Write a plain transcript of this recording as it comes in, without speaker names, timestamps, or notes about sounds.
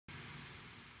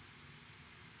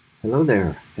Hello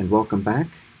there, and welcome back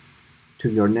to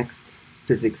your next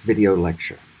physics video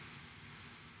lecture.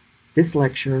 This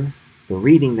lecture, the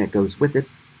reading that goes with it,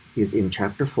 is in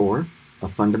Chapter 4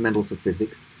 of Fundamentals of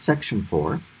Physics, Section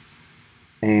 4,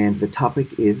 and the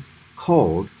topic is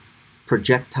called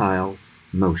Projectile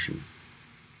Motion.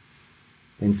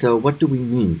 And so what do we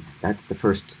mean? That's the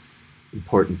first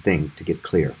important thing to get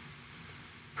clear.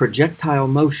 Projectile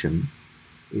motion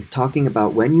is talking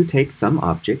about when you take some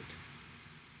object,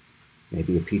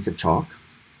 maybe a piece of chalk,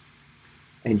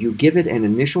 and you give it an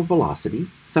initial velocity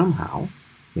somehow,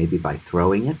 maybe by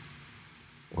throwing it,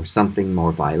 or something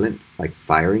more violent, like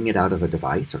firing it out of a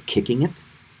device or kicking it.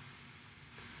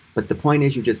 But the point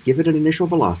is you just give it an initial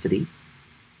velocity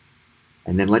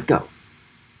and then let go.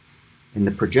 And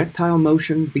the projectile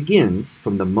motion begins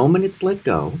from the moment it's let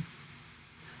go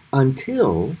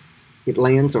until it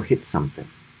lands or hits something.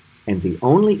 And the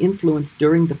only influence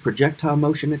during the projectile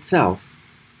motion itself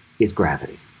is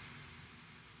gravity.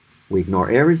 We ignore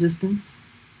air resistance,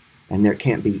 and there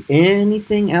can't be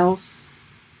anything else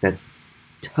that's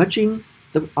touching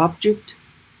the object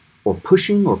or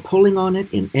pushing or pulling on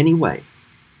it in any way.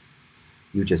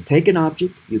 You just take an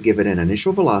object, you give it an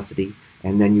initial velocity,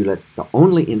 and then you let the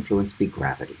only influence be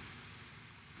gravity.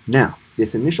 Now,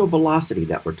 this initial velocity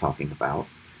that we're talking about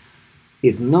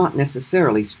is not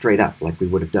necessarily straight up like we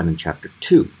would have done in Chapter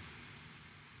 2,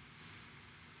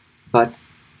 but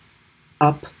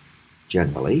up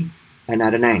generally and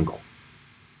at an angle.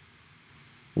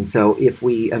 And so if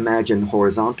we imagine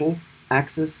horizontal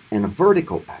axis and a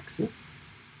vertical axis,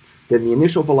 then the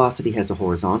initial velocity has a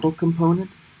horizontal component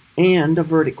and a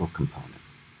vertical component.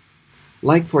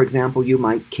 Like, for example, you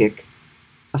might kick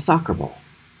a soccer ball.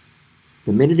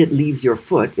 The minute it leaves your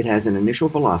foot, it has an initial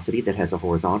velocity that has a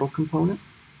horizontal component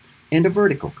and a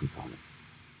vertical component.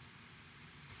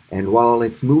 And while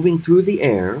it's moving through the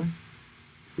air,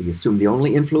 if we assume the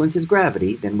only influence is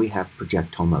gravity, then we have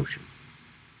projectile motion.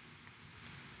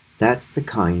 That's the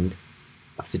kind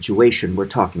of situation we're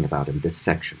talking about in this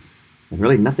section, and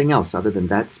really nothing else other than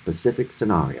that specific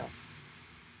scenario.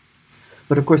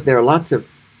 But of course, there are lots of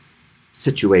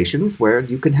situations where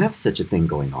you can have such a thing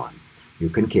going on. You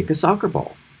can kick a soccer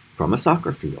ball from a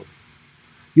soccer field.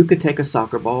 You could take a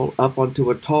soccer ball up onto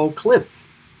a tall cliff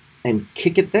and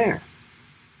kick it there.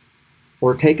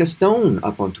 Or take a stone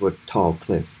up onto a tall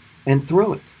cliff and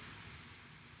throw it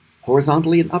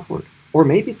horizontally and upward. Or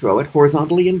maybe throw it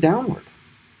horizontally and downward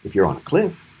if you're on a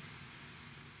cliff.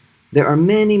 There are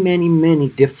many, many, many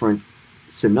different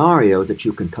scenarios that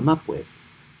you can come up with,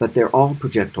 but they're all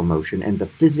projectile motion and the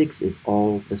physics is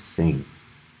all the same.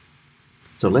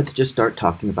 So let's just start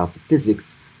talking about the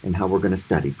physics and how we're going to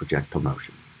study projectile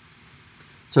motion.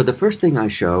 So the first thing I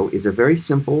show is a very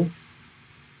simple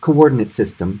coordinate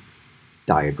system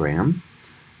diagram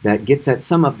that gets at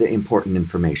some of the important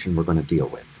information we're going to deal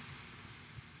with.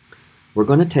 We're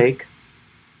going to take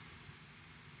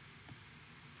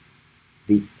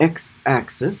the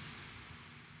x-axis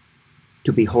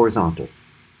to be horizontal,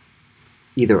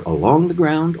 either along the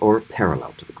ground or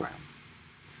parallel to the ground.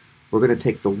 We're going to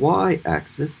take the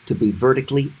y-axis to be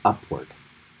vertically upward.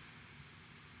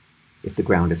 If the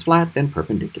ground is flat, then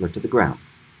perpendicular to the ground.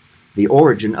 The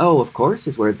origin O, of course,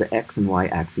 is where the x and y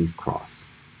axes cross.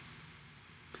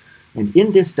 And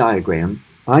in this diagram,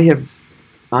 I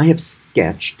have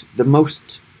sketched the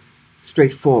most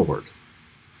straightforward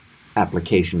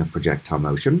application of projectile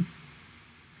motion.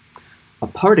 A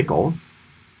particle,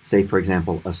 say for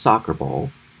example a soccer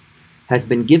ball, has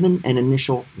been given an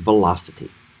initial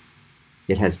velocity.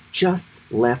 It has just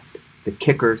left the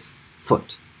kicker's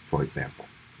foot, for example.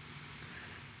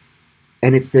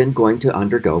 And it's then going to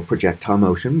undergo projectile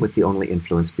motion with the only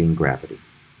influence being gravity.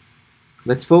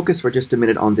 Let's focus for just a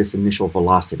minute on this initial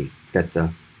velocity that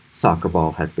the soccer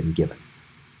ball has been given.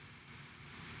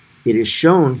 It is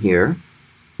shown here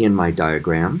in my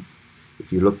diagram,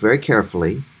 if you look very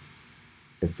carefully,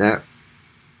 at that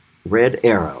red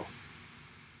arrow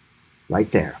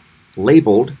right there,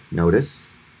 labeled, notice,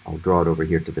 I'll draw it over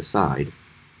here to the side,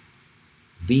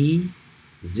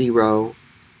 V0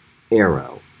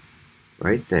 arrow,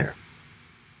 right there.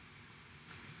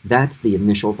 That's the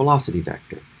initial velocity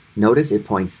vector. Notice it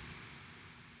points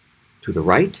to the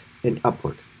right and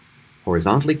upward,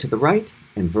 horizontally to the right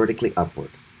and vertically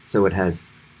upward. So it has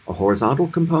a horizontal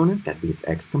component, that'd be its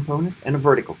x component, and a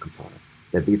vertical component,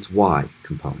 that'd be its y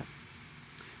component.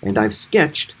 And I've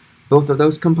sketched both of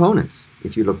those components.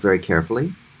 If you look very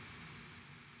carefully,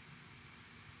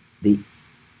 the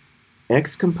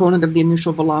x component of the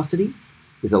initial velocity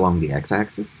is along the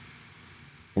x-axis,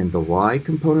 and the y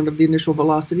component of the initial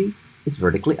velocity is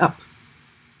vertically up.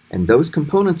 And those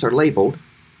components are labeled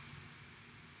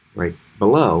right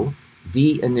below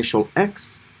v initial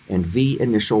x and v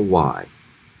initial y,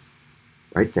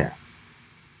 right there.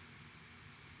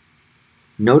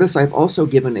 Notice I've also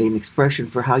given an expression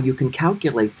for how you can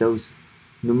calculate those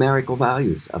numerical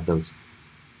values of those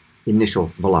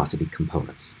initial velocity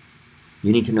components.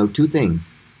 You need to know two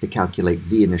things to calculate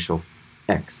v initial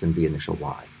x and v initial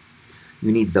y.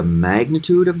 You need the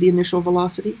magnitude of the initial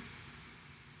velocity.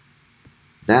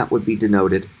 That would be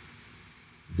denoted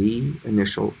v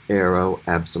initial arrow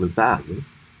absolute value.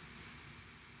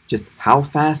 Just how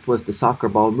fast was the soccer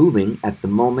ball moving at the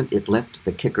moment it left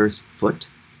the kicker's foot?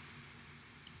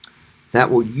 That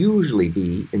will usually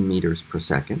be in meters per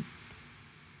second.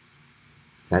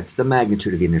 That's the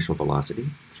magnitude of the initial velocity.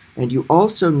 And you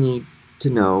also need to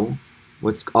know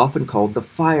what's often called the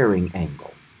firing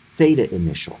angle, theta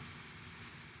initial.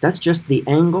 That's just the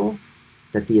angle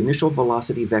that the initial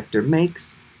velocity vector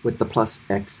makes with the plus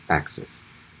x axis.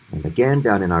 And again,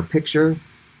 down in our picture,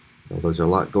 though there's a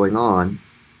lot going on,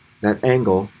 that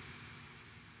angle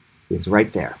is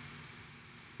right there.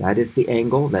 That is the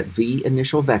angle that v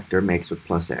initial vector makes with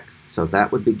plus x. So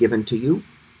that would be given to you,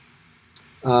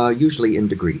 usually in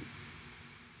degrees.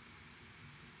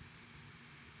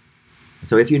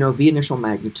 So if you know v initial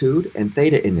magnitude and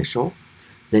theta initial,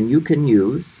 then you can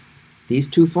use these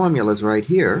two formulas right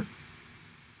here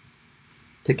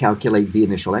to calculate v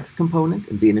initial x component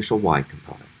and v initial y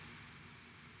component.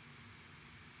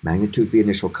 Magnitude v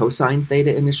initial cosine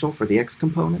theta initial for the x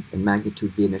component, and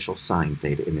magnitude v initial sine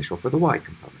theta initial for the y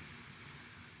component.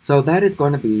 So that is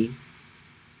going to be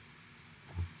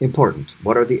important.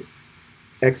 What are the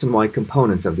x and y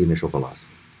components of the initial velocity?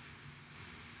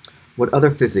 What other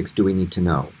physics do we need to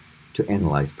know to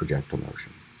analyze projectile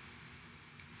motion?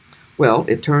 Well,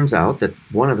 it turns out that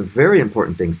one of the very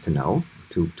important things to know,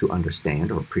 to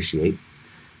understand or appreciate,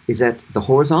 is that the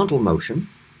horizontal motion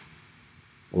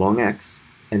along x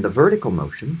and the vertical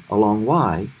motion along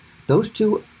y, those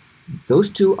two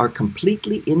are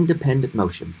completely independent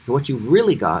motions. So what you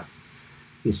really got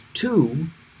is two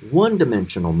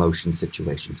one-dimensional motion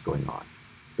situations going on,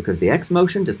 because the x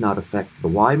motion does not affect the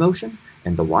y motion,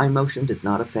 and the y motion does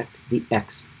not affect the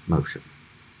x motion.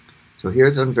 So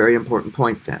here's a very important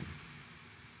point then.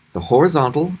 The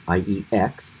horizontal, i.e.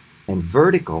 x, and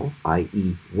vertical,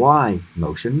 i.e. y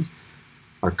motions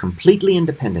are completely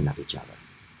independent of each other.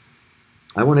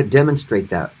 I want to demonstrate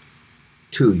that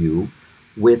to you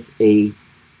with a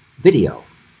video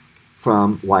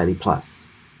from Wiley Plus.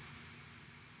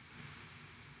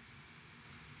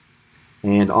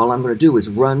 And all I'm going to do is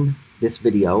run this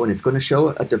video, and it's going to show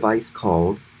a device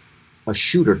called a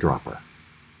shooter dropper.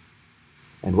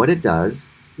 And what it does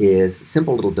is a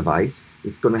simple little device.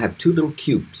 It's going to have two little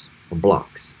cubes or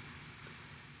blocks.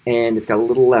 And it's got a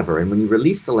little lever. And when you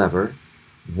release the lever,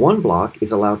 one block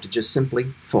is allowed to just simply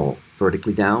fall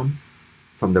vertically down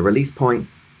from the release point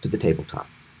to the tabletop.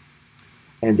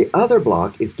 And the other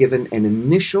block is given an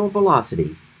initial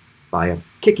velocity by a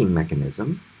kicking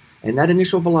mechanism. And that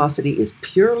initial velocity is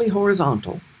purely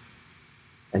horizontal.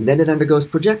 And then it undergoes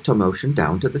projectile motion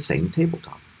down to the same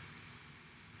tabletop.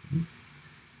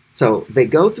 So they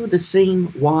go through the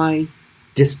same y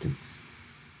distance,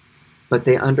 but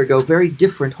they undergo very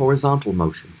different horizontal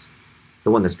motions.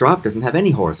 The one that's dropped doesn't have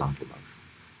any horizontal motion,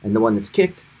 and the one that's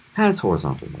kicked has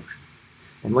horizontal motion.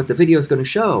 And what the video is going to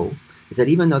show is that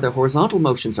even though their horizontal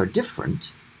motions are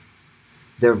different,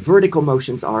 their vertical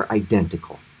motions are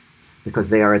identical, because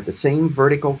they are at the same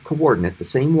vertical coordinate, the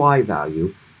same y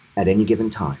value, at any given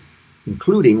time,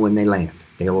 including when they land.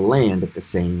 They will land at the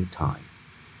same time.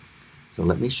 So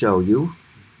let me show you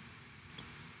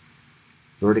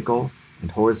vertical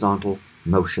and horizontal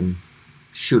motion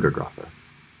shooter dropper.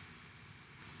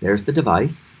 There's the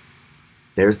device.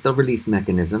 There's the release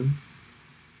mechanism.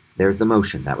 There's the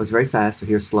motion. That was very fast, so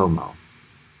here's slow-mo.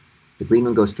 The green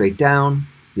one goes straight down.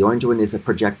 The orange one is a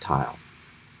projectile.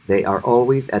 They are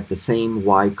always at the same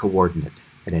y coordinate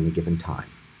at any given time,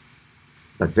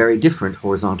 but very different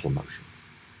horizontal motions.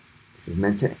 This is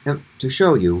meant to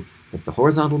show you that the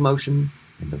horizontal motion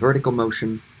and the vertical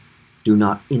motion do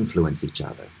not influence each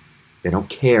other. They don't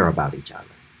care about each other.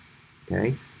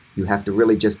 Okay? You have to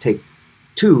really just take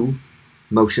two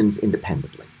motions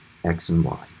independently, x and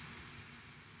y.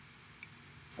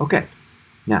 Okay,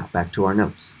 now back to our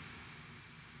notes.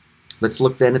 Let's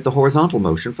look then at the horizontal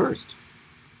motion first.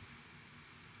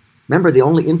 Remember, the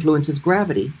only influence is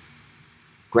gravity.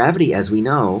 Gravity, as we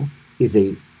know, is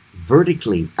a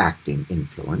vertically acting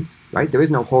influence, right? There is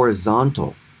no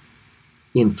horizontal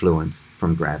influence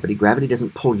from gravity. Gravity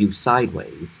doesn't pull you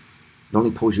sideways. It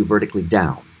only pulls you vertically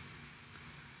down.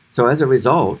 So as a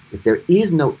result, if there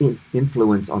is no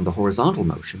influence on the horizontal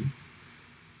motion,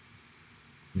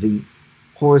 the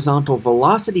horizontal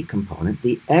velocity component,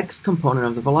 the x component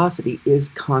of the velocity, is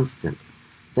constant.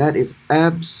 That is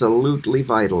absolutely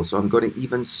vital, so I'm going to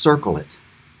even circle it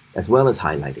as well as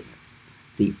highlighting it.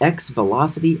 The x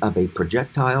velocity of a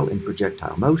projectile in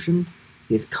projectile motion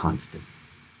is constant.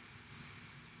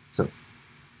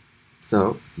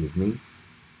 So, excuse me,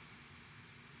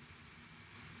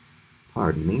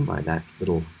 pardon me why that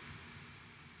little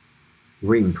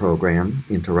ring program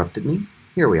interrupted me.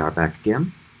 Here we are back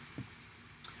again.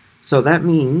 So that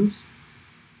means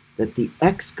that the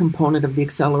x component of the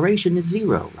acceleration is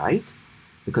 0, right?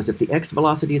 Because if the x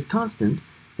velocity is constant,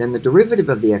 then the derivative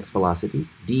of the x velocity,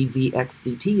 dvx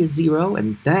dt, is 0,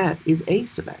 and that is a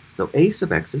sub x. So a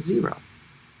sub x is 0.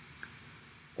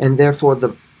 And therefore,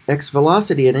 the x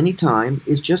velocity at any time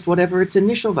is just whatever its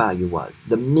initial value was,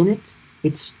 the minute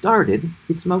it started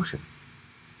its motion.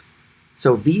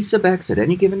 So v sub x at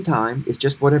any given time is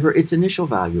just whatever its initial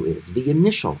value is, v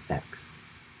initial x.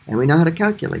 And we know how to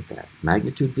calculate that.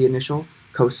 Magnitude v initial,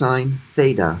 cosine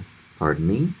theta, pardon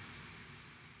me,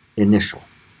 initial.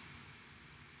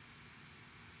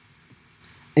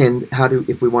 And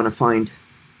if we want to find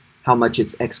how much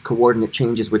its x-coordinate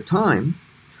changes with time,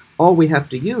 all we have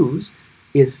to use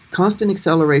is constant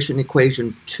acceleration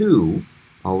equation 2.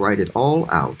 I'll write it all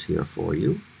out here for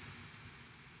you.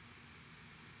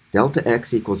 Delta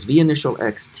x equals v initial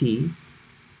xt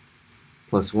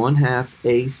plus 1/2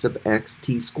 a sub x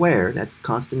t squared. That's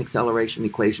constant acceleration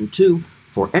equation 2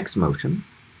 for x motion.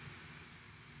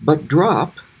 But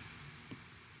drop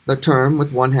the term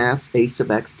with 1/2 a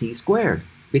sub x t squared,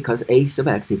 because a sub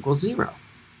x equals 0.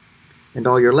 And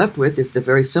all you're left with is the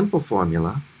very simple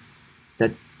formula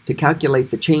that to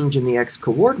calculate the change in the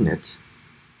x-coordinate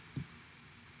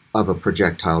of a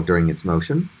projectile during its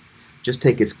motion, just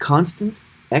take its constant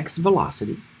x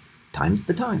velocity times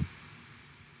the time.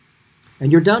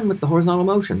 And you're done with the horizontal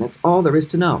motion. That's all there is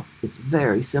to know. It's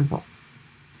very simple.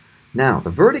 Now,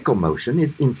 the vertical motion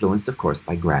is influenced, of course,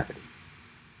 by gravity.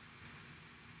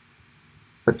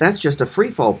 But that's just a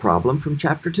free fall problem from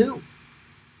Chapter 2,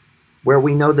 where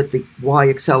we know that the y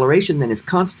acceleration then is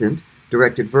constant,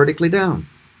 directed vertically down.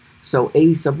 So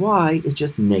a sub y is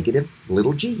just negative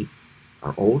little g,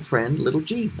 our old friend little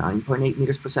g, 9.8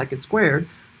 meters per second squared,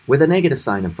 with a negative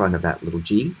sign in front of that little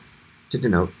g to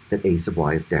denote that a sub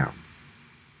y is down.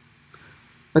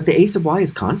 But the a sub y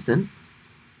is constant,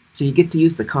 so you get to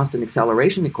use the constant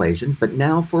acceleration equations, but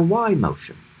now for y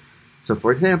motion. So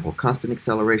for example, constant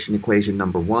acceleration equation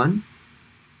number 1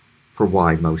 for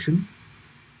y motion,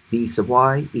 v sub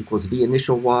y equals v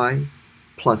initial y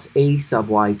plus a sub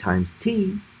y times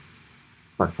t,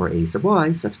 but for a sub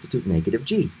y, substitute negative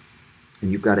g.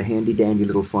 And you've got a handy-dandy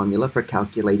little formula for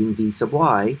calculating v sub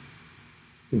y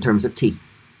in terms of t. Do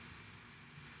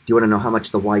you want to know how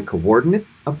much the y-coordinate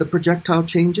of the projectile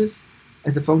changes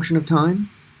as a function of time?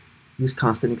 Use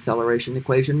constant acceleration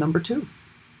equation number 2.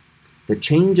 The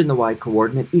change in the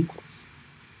y-coordinate equals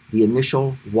the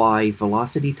initial y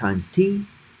velocity times t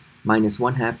minus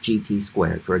 1/2 gt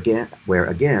squared, where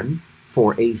again,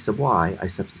 for a sub y, I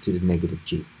substituted negative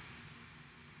g.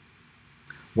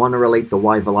 Want to relate the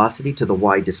y velocity to the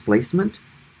y displacement,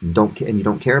 and you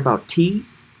don't care about t?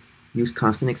 Use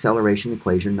constant acceleration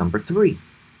equation number 3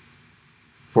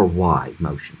 for y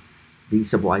motion. V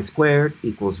sub y squared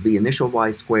equals v initial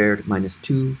y squared minus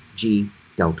 2g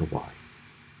delta y.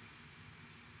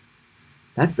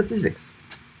 That's the physics.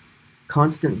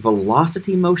 Constant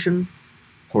velocity motion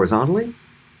horizontally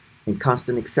and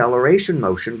constant acceleration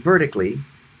motion vertically,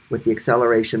 with the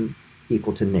acceleration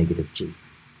equal to negative g.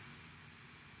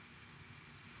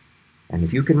 And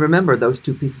if you can remember those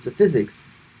two pieces of physics,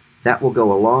 that will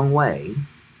go a long way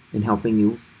in helping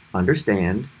you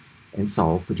understand and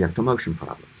solve projectile motion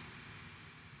problems.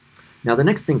 Now, the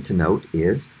next thing to note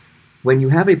is when you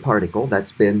have a particle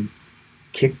that's been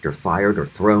kicked or fired or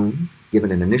thrown,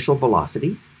 given an initial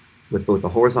velocity with both a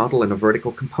horizontal and a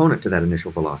vertical component to that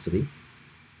initial velocity,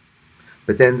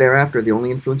 but then thereafter the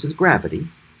only influence is gravity,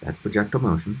 that's projectile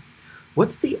motion,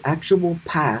 what's the actual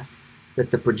path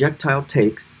that the projectile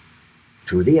takes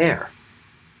through the air?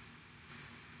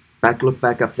 Look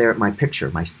back up there at my picture,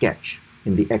 my sketch,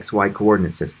 in the xy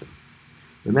coordinate system.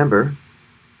 Remember,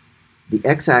 the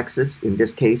x-axis in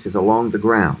this case is along the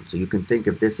ground, so you can think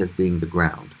of this as being the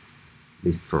ground. At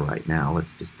least for right now,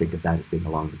 let's just think of that as being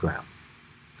along the ground.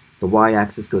 The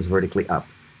y-axis goes vertically up.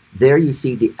 There you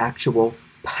see the actual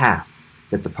path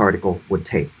that the particle would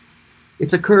take.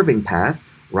 It's a curving path,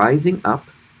 rising up,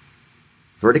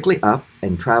 vertically up,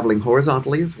 and traveling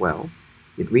horizontally as well.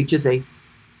 It reaches a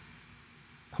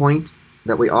point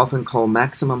that we often call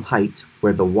maximum height,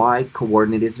 where the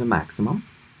y-coordinate is the maximum,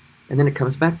 and then it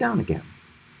comes back down again.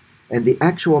 And the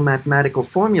actual mathematical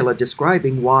formula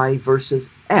describing y versus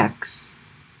x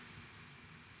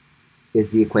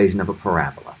is the equation of a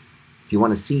parabola. If you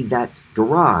want to see that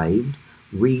derived,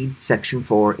 read section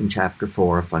 4 in chapter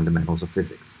 4 of Fundamentals of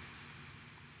Physics.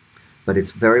 But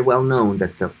it's very well known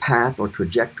that the path or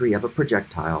trajectory of a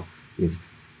projectile is,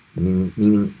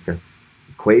 meaning the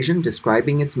equation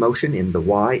describing its motion in the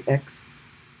y-x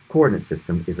coordinate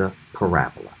system, is a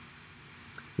parabola.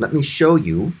 Let me show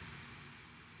you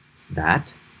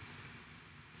that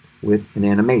with an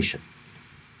animation.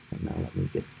 And now let me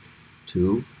get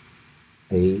to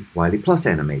a Wiley Plus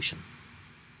animation.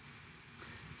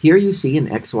 Here you see an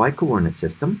xy coordinate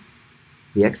system.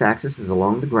 The x-axis is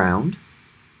along the ground.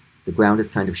 The ground is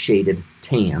kind of shaded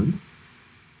tan,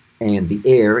 and the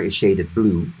air is shaded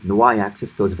blue. And the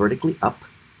y-axis goes vertically up.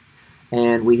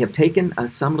 And we have taken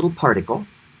some little particle.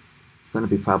 It's going to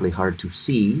be probably hard to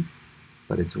see,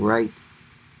 but it's right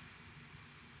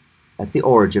at the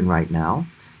origin right now.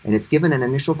 And it's given an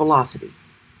initial velocity.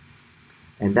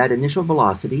 And that initial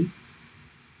velocity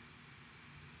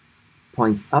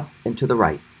points up and to the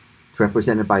right. It's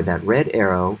represented by that red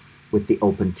arrow with the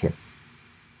open tip.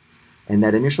 And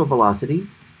that initial velocity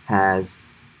has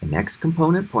an x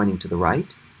component pointing to the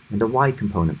right and a y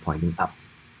component pointing up.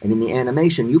 And in the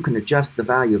animation, you can adjust the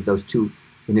value of those two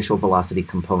initial velocity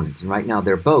components. And right now,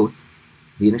 they're both,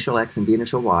 v initial x and v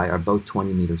initial y, are both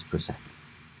 20 meters per second.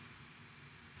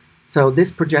 So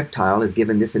this projectile is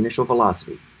given this initial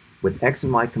velocity with x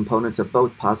and y components of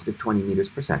both positive 20 meters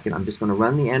per second. I'm just going to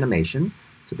run the animation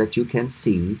so that you can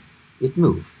see it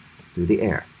move through the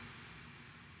air.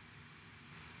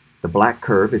 The black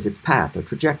curve is its path or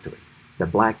trajectory. The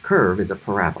black curve is a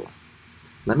parabola.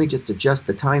 Let me just adjust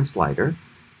the time slider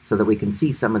so that we can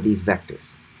see some of these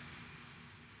vectors.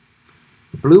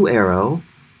 The blue arrow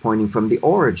pointing from the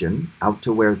origin out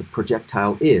to where the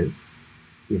projectile is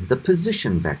the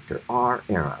position vector, r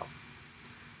arrow.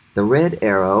 The red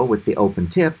arrow with the open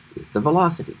tip is the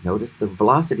velocity. Notice the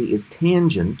velocity is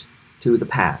tangent to the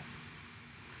path.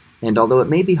 And although it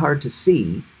may be hard to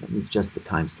see, let me adjust the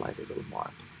time slider a little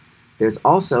more. There's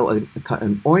also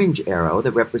an orange arrow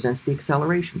that represents the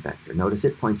acceleration vector. Notice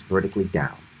it points vertically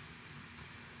down.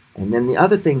 And then the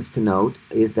other things to note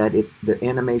is that the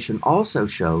animation also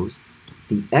shows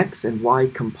the x and y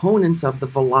components of the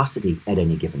velocity at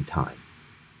any given time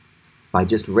by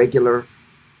just regular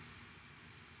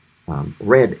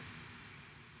red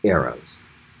arrows.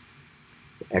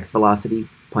 The x velocity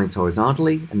points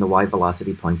horizontally and the y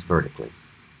velocity points vertically.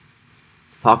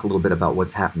 Let's talk a little bit about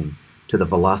what's happening to the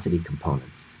velocity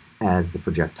components as the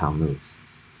projectile moves.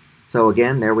 So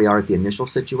again, there we are at the initial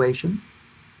situation.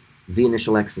 V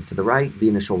initial x is to the right, V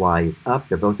initial y is up.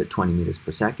 They're both at 20 meters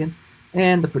per second.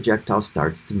 And the projectile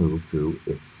starts to move through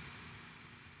its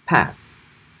path.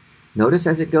 Notice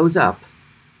as it goes up,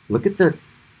 look at the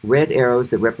red arrows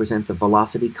that represent the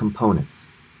velocity components.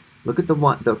 Look at the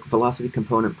velocity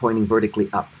component pointing vertically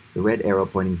up, the red arrow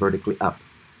pointing vertically up.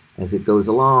 As it goes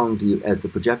along, as the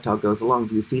projectile goes along,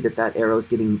 do you see that that arrow is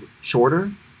getting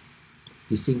shorter?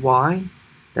 You see why?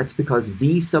 That's because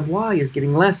v sub y is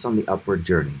getting less on the upward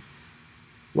journey.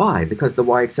 Why? Because the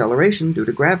y acceleration due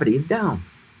to gravity is down.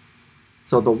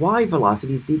 So the y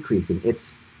velocity is decreasing.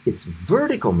 Its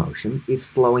vertical motion is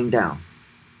slowing down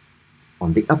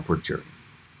on the upward journey.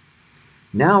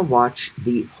 Now watch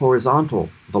the horizontal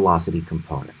velocity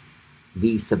component,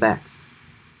 v sub x.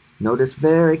 Notice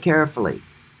very carefully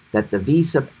that the v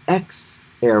sub x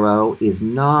arrow is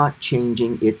not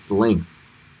changing its length.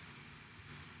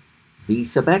 V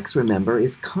sub x, remember,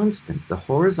 is constant. The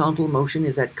horizontal motion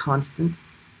is at constant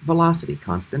velocity,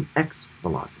 constant x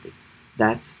velocity.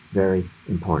 That's very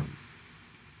important.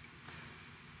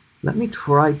 Let me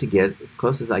try to get as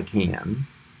close as I can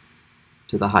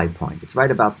to the high point. It's right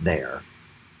about there,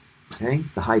 okay?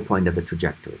 The high point of the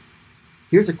trajectory.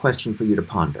 Here's a question for you to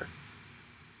ponder.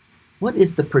 What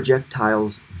is the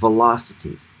projectile's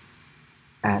velocity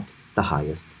at the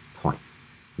highest point?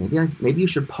 Maybe you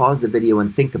should pause the video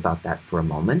and think about that for a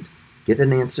moment. Get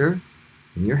an answer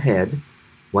in your head.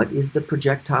 What is the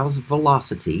projectile's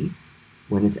velocity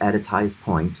when it's at its highest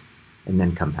point? And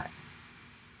then come back.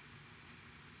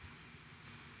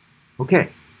 Okay.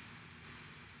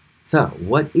 So,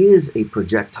 what is a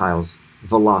projectile's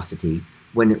velocity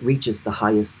when it reaches the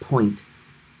highest point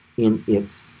in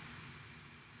its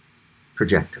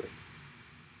trajectory?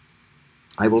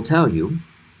 I will tell you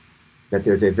that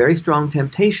there's a very strong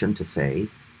temptation to say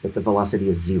that the velocity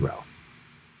is 0.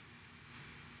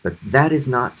 But that is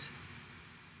not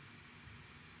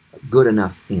a good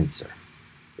enough answer.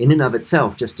 In and of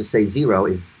itself, just to say 0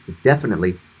 is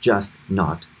definitely just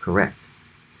not correct.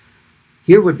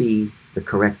 Here would be the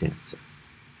correct answer.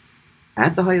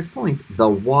 At the highest point, the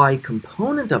y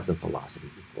component of the velocity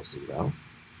equals 0.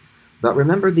 But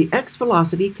remember, the x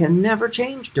velocity can never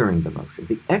change during the motion.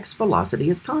 The x velocity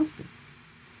is constant.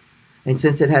 And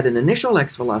since it had an initial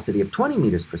x velocity of 20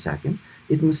 meters per second,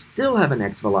 it must still have an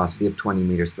x velocity of 20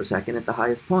 meters per second at the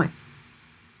highest point.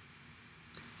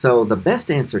 So the best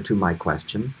answer to my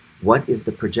question, what is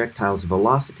the projectile's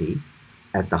velocity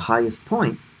at the highest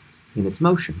point in its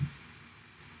motion,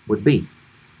 would be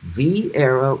v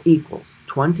arrow equals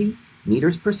 20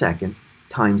 meters per second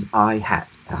times I hat.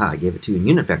 Aha, I gave it to you in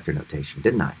unit vector notation,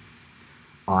 didn't I?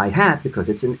 I hat because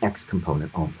it's an x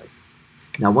component only.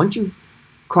 Now once you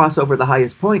cross over the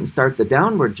highest point and start the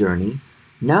downward journey,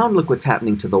 now look what's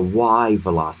happening to the y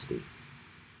velocity,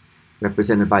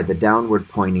 represented by the downward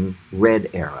pointing red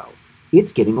arrow.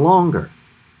 It's getting longer.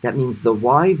 That means the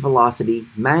y velocity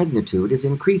magnitude is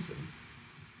increasing.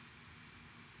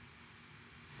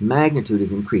 Its magnitude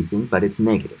is increasing, but it's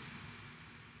negative.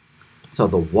 So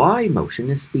the y motion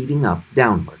is speeding up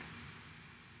downward.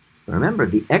 Remember,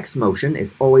 the x motion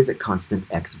is always at constant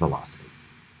x velocity.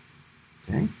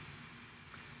 Okay?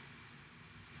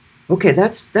 Okay,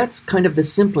 that's kind of the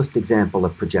simplest example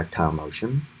of projectile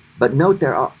motion. But note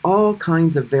there are all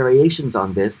kinds of variations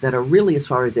on this that are really, as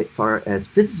far as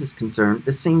physics is concerned,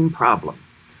 the same problem.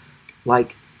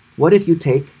 Like, what if you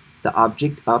take the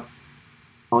object up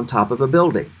on top of a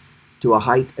building to a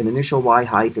height, an initial y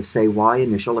height of, say, y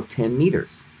initial of 10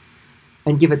 meters,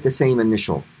 and give it the same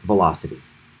initial velocity?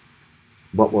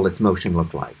 What will its motion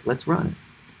look like? Let's run it.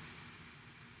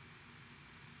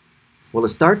 Well, it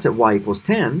starts at y equals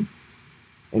 10,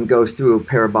 and goes through a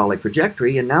parabolic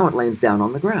trajectory, and now it lands down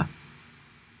on the ground.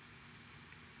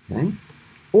 Okay?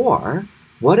 Or,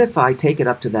 what if I take it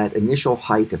up to that initial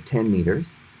height of 10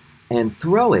 meters and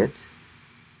throw it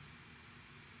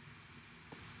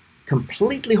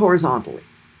completely horizontally,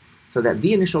 so that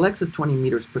v initial x is 20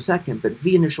 meters per second, but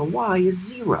v initial y is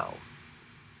 0.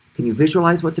 Can you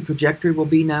visualize what the trajectory will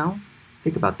be now?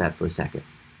 Think about that for a second.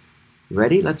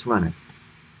 Ready? Let's run it.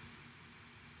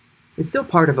 It's still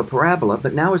part of a parabola,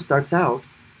 but now it starts out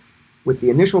with the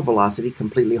initial velocity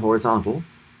completely horizontal,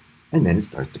 and then it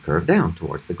starts to curve down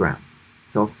towards the ground.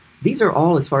 So these are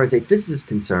all, as far as a physicist is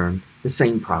concerned, the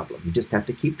same problem. You just have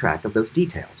to keep track of those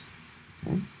details.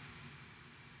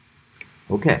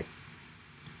 Okay.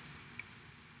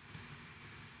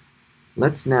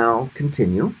 Let's now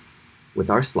continue with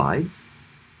our slides.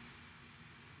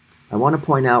 I want to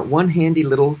point out one handy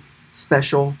little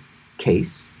special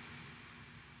case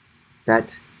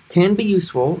that can be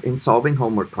useful in solving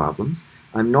homework problems.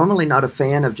 I'm normally not a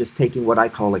fan of just taking what I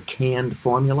call a canned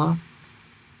formula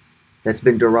that's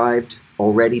been derived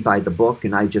already by the book,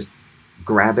 and I just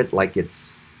grab it like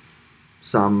it's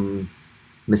some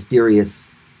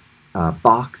mysterious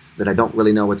box that I don't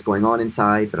really know what's going on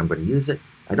inside, but I'm going to use it.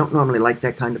 I don't normally like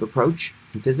that kind of approach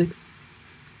in physics,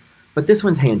 but this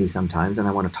one's handy sometimes, and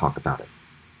I want to talk about it.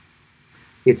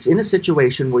 It's in a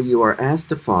situation where you are asked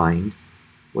to find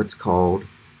what's called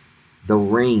the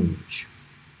range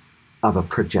of a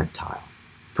projectile.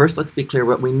 First, let's be clear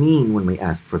what we mean when we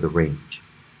ask for the range.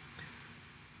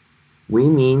 We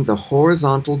mean the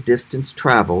horizontal distance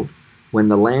traveled when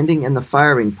the landing and the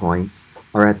firing points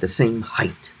are at the same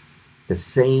height, the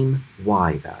same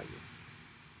y value.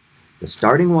 The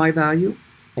starting y value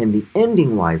and the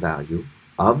ending y value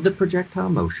of the projectile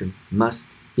motion must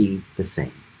be the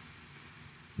same.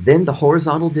 Then the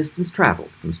horizontal distance traveled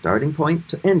from starting point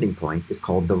to ending point is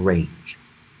called the range.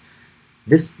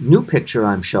 This new picture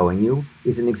I'm showing you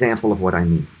is an example of what I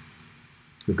mean.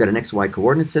 We've got an xy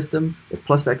coordinate system with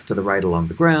plus x to the right along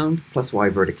the ground, plus y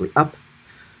vertically up.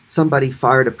 Somebody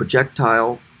fired a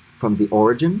projectile from the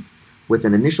origin with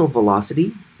an initial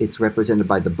velocity. It's represented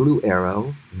by the blue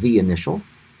arrow, v initial.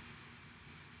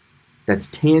 That's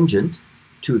tangent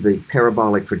to the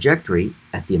parabolic trajectory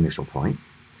at the initial point.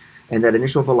 And that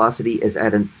initial velocity is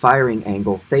at a firing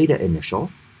angle theta initial.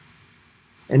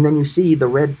 And then you see the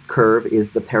red curve is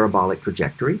the parabolic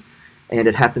trajectory, and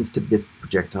this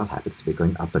projectile happens to be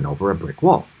going up and over a brick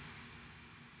wall.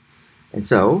 And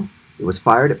so it was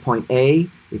fired at point A,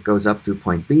 it goes up through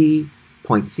point B,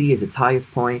 point C is its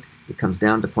highest point, it comes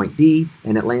down to point D,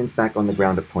 and it lands back on the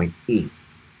ground at point E.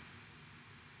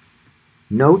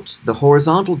 Note the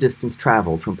horizontal distance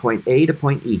traveled from point A to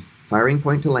point E, firing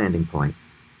point to landing point.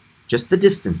 Just the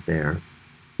distance there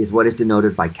is what is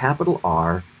denoted by capital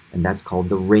R, and that's called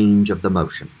the range of the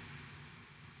motion.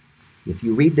 If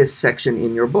you read this section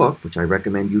in your book, which I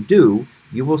recommend you do,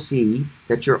 you will see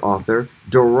that your author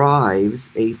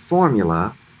derives a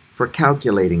formula for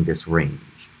calculating this range.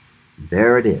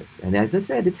 There it is. And as I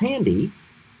said, it's handy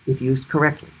if used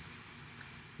correctly.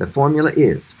 The formula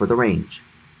is, for the range,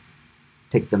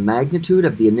 take the magnitude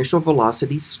of the initial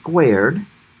velocity squared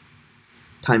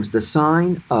times the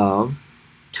sine of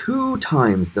 2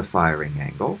 times the firing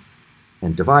angle,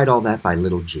 and divide all that by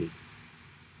little g.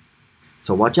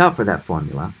 So watch out for that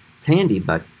formula. It's handy,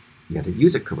 but you got to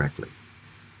use it correctly.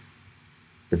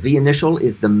 The v initial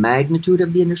is the magnitude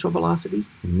of the initial velocity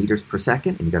in meters per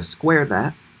second, and you got to square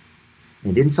that.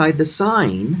 And inside the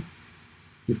sine,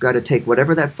 you've got to take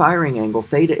whatever that firing angle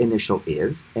theta initial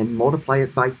is and multiply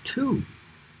it by 2,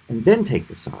 and then take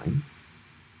the sine.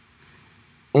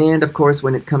 And of course,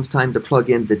 when it comes time to plug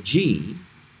in the g,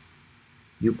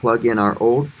 you plug in our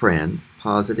old friend,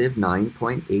 positive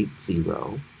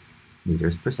 9.80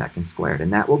 meters per second squared,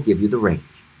 and that will give you the range.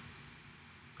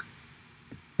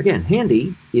 Again,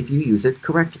 handy if you use it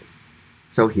correctly.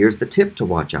 So here's the tip to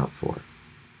watch out for.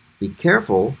 Be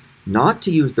careful not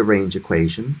to use the range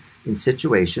equation in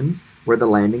situations where the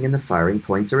landing and the firing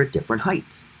points are at different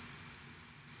heights.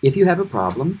 If you have a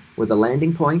problem where the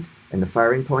landing point and the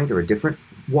firing point are at different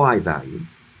y values,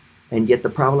 and yet the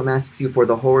problem asks you for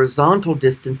the horizontal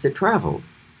distance it traveled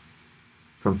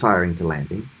from firing to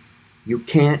landing, you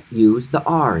can't use the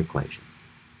r equation.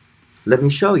 Let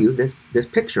me show you this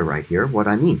picture right here, what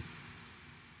I mean.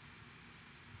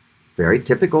 Very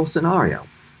typical scenario.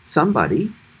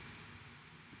 Somebody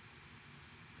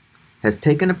has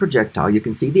taken a projectile. You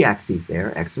can see the axes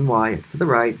there, x and y, x to the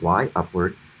right, y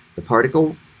upward. The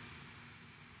particle,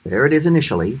 there it is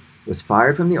initially, was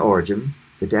fired from the origin.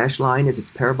 The dashed line is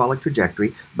its parabolic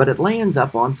trajectory, but it lands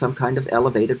up on some kind of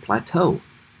elevated plateau.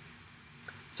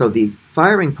 So the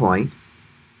firing point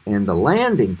and the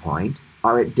landing point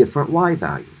are at different y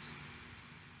values.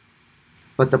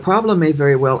 But the problem may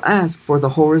very well ask for the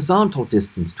horizontal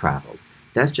distance traveled.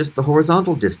 That's just the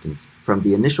horizontal distance from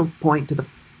the initial point to the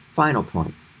final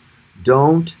point.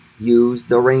 Don't use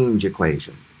the range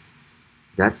equation.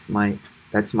 That's my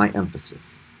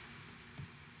emphasis.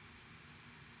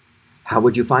 How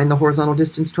would you find the horizontal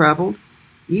distance traveled?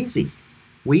 Easy.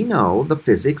 We know the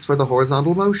physics for the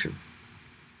horizontal motion.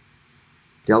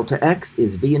 Delta x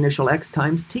is v initial x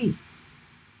times t.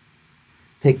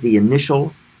 Take the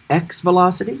initial x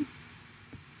velocity.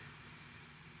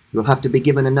 You'll have to be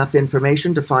given enough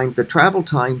information to find the travel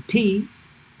time t,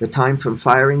 the time from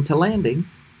firing to landing,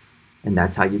 and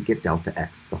that's how you get delta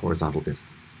x, the horizontal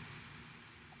distance.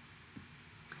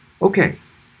 Okay,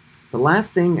 the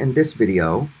last thing in this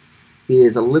video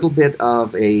is a little bit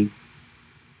of a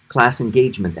class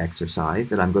engagement exercise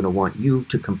that I'm going to want you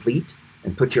to complete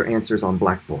and put your answers on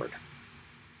Blackboard.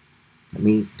 Let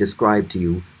me describe to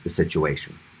you the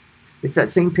situation. It's that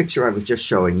same picture I was just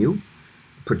showing you.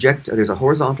 There's a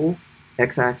horizontal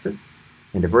x-axis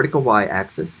and a vertical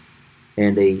y-axis,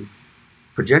 and a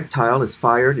projectile is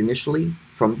fired initially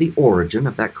from the origin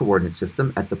of that coordinate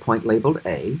system at the point labeled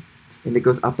A, and it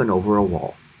goes up and over a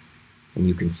wall. And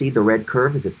you can see the red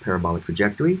curve is its parabolic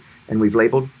trajectory, and we've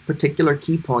labeled particular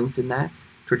key points in that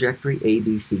trajectory A,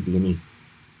 B, C, D, and E.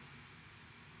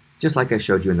 Just like I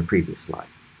showed you in the previous slide.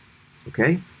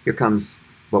 Okay, here comes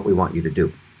what we want you to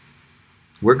do.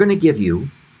 We're going to give you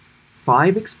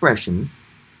 5 expressions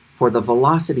for the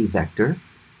velocity vector,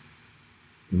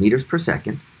 meters per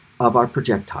second, of our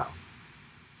projectile.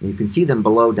 And you can see them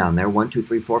below down there, 1, 2,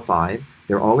 3, 4, 5.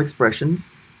 They're all expressions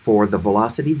for the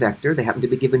velocity vector. They happen to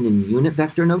be given in unit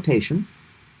vector notation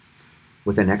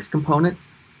with an x component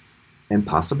and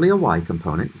possibly a y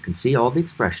component. You can see all the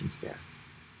expressions there.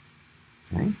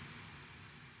 Okay?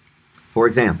 For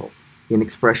example, in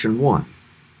expression 1,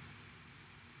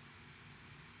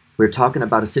 we're talking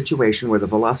about a situation where the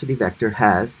velocity vector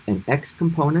has an x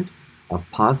component of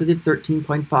positive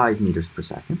 13.5 meters per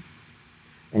second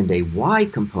and a y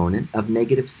component of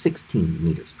negative 16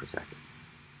 meters per second.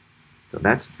 So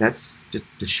that's just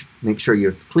to make sure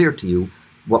it's clear to you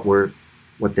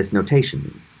what this notation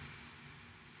means.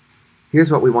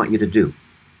 Here's what we want you to do.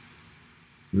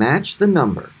 Match the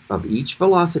number of each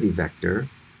velocity vector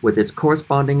with its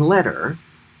corresponding letter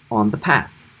on the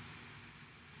path.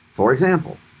 For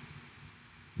example,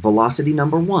 velocity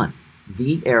number 1,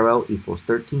 v arrow equals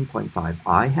 13.5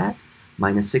 I hat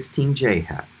minus 16 j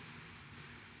hat.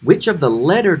 Which of the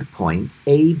lettered points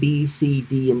A, B, C,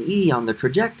 D, and E on the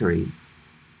trajectory,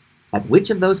 at which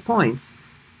of those points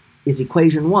is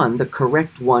equation 1 the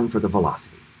correct one for the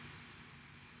velocity?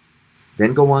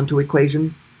 Then go on to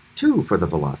equation 2 for the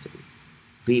velocity.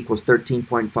 V equals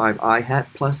 13.5 I hat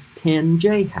plus 10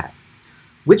 j hat.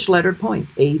 Which lettered point,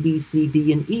 A, B, C,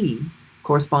 D, and E,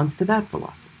 corresponds to that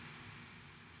velocity?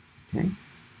 Okay?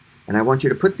 And I want you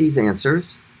to put these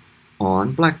answers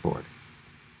on Blackboard.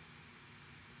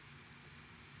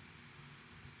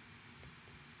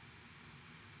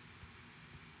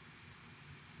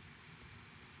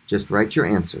 just write your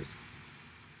answers.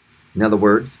 In other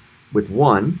words, with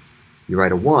 1, you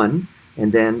write a 1,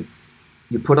 and then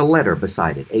you put a letter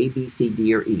beside it, A, B, C,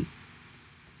 D, or E.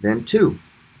 Then 2,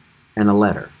 and a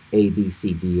letter, A, B,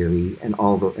 C, D, or E,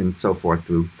 and so forth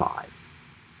through 5.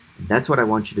 And that's what I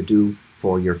want you to do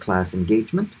for your class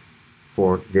engagement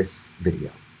for this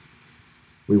video.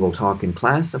 We will talk in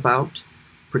class about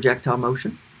projectile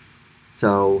motion,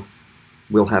 so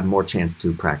we'll have more chance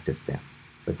to practice then.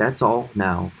 But that's all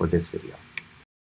now for this video.